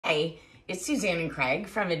Hi, it's Suzanne and Craig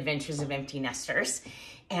from Adventures of Empty Nesters.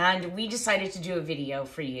 And we decided to do a video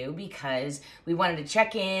for you because we wanted to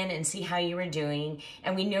check in and see how you were doing.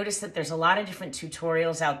 And we noticed that there's a lot of different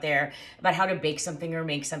tutorials out there about how to bake something or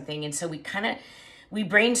make something. And so we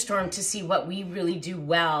brainstormed to see what we really do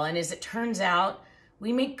well. And as it turns out,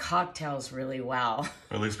 we make cocktails really well.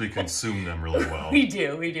 Or at least we consume them really well. We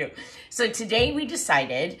do. So today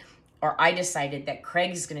I decided that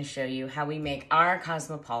Craig's going to show you how we make our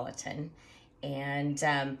Cosmopolitan. And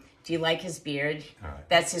do you like his beard? All right.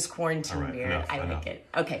 That's his quarantine beard. Enough. I like it.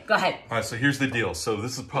 Okay, go ahead. All right, so here's the deal. So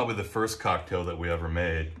this is probably the first cocktail that we ever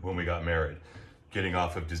made when we got married, getting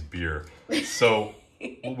off of just beer. So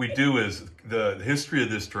what we do is, the history of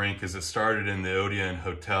this drink is it started in the Odeon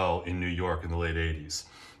Hotel in New York in the late 80s.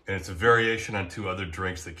 And it's a variation on two other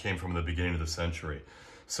drinks that came from the beginning of the century.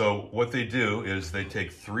 So what they do is they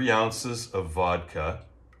take 3 ounces of vodka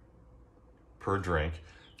per drink.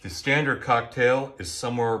 The standard cocktail is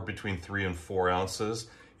somewhere between 3 and 4 ounces.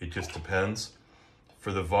 It just depends.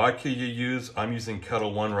 For the vodka you use, I'm using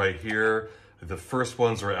Kettle One right here. The first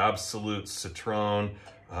ones are Absolute Citron.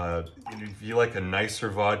 If you like a nicer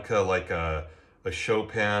vodka, like a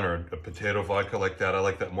Chopin or a potato vodka like that, I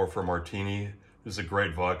like that more for martini. This is a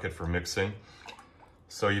great vodka for mixing.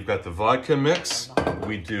 So you've got the vodka mix.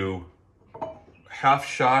 We do half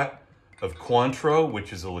shot of Cointreau,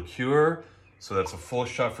 which is a liqueur. So that's a full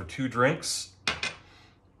shot for 2 drinks.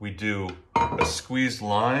 We do a squeezed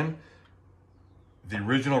lime. The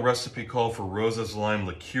original recipe called for Rosa's lime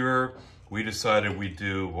liqueur. We decided we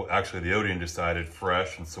do, well, actually the Odeon decided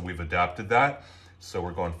fresh, and so we've adapted that. So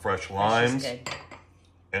we're going fresh limes. Good.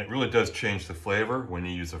 And it really does change the flavor when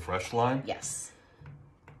you use a fresh lime. Yes.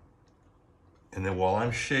 And then while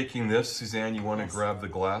I'm shaking this, Suzanne, you want to grab the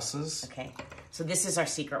glasses? Okay. So this is our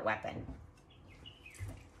secret weapon.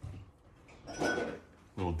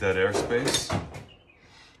 Little dead air space.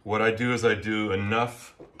 What I do is I do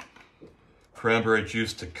enough cranberry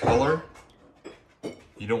juice to color.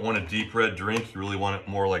 You don't want a deep red drink, you really want it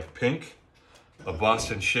more like pink. A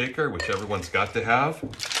Boston shaker, which everyone's got to have.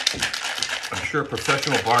 I'm sure a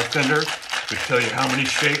professional bartender could tell you how many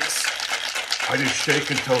shakes. I just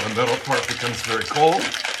shake until the metal part becomes very cold.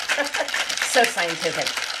 So scientific.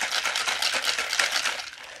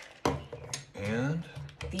 And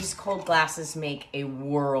these cold glasses make a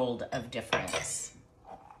world of difference.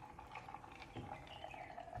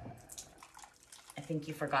 I think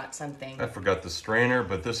you forgot something. I forgot the strainer,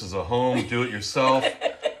 but this is a home do-it-yourself.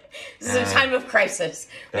 This is a time of crisis.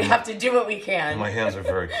 We have to do what we can. My hands are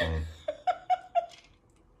very clean.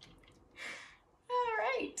 All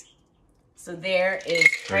right. So there is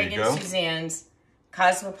Craig and Suzanne's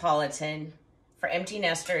Cosmopolitan for empty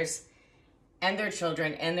nesters and their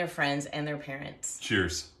children and their friends and their parents.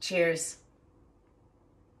 Cheers. Cheers.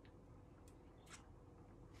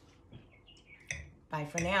 Bye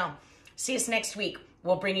for now. See us next week.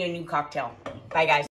 We'll bring you a new cocktail. Bye, guys.